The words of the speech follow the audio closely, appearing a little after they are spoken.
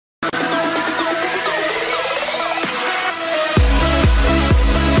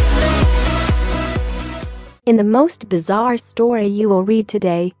In the most bizarre story you will read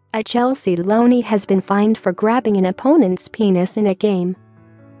today, a Chelsea loanee has been fined for grabbing an opponent's penis in a game.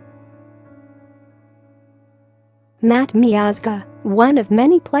 Miazga, one of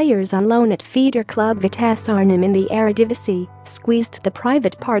many players on loan at feeder club Vitesse Arnhem in the Eredivisie, squeezed the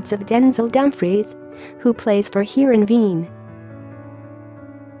private parts of Denzel Dumfries, who plays for Heerenveen.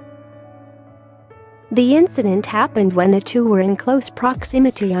 The incident happened when the two were in close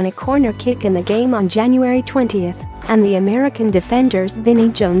proximity on a corner kick in the game on January 20th, and the American defender's Vinnie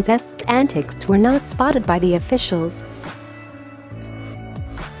Jones-esque antics were not spotted by the officials.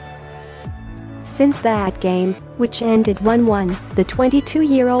 Since that game, which ended 1-1, the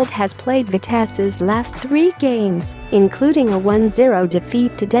 22-year-old has played Vitesse's last 3 games, including a 1-0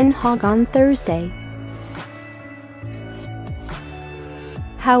 defeat to Den Haag on Thursday.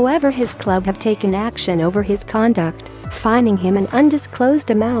 However, his club have taken action over his conduct, fining him an undisclosed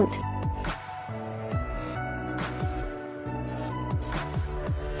amount.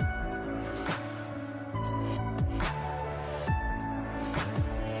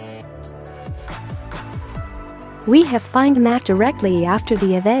 We have fined Matt directly after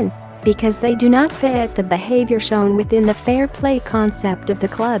the events because they do not fit the behavior shown within the fair play concept of the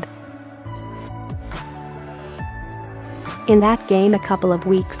club. In that game a couple of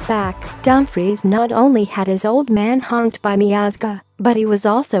weeks back, Dumfries not only had his old man honked by Miazga, but he was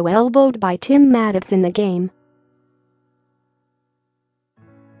also elbowed by Tim Mattis in the game.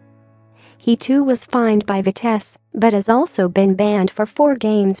 He too was fined by Vitesse, but has also been banned for 4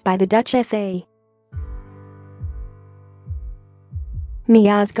 games by the Dutch FA.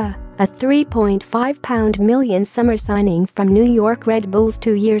 Miazga, a £3.5 million summer signing from New York Red Bulls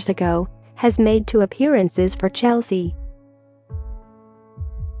 2 years ago, has made 2 appearances for Chelsea.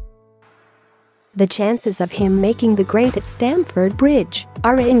 The chances of him making the grade at Stamford Bridge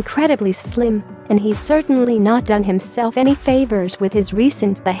are incredibly slim, and he's certainly not done himself any favors with his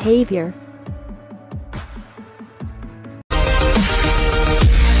recent behavior.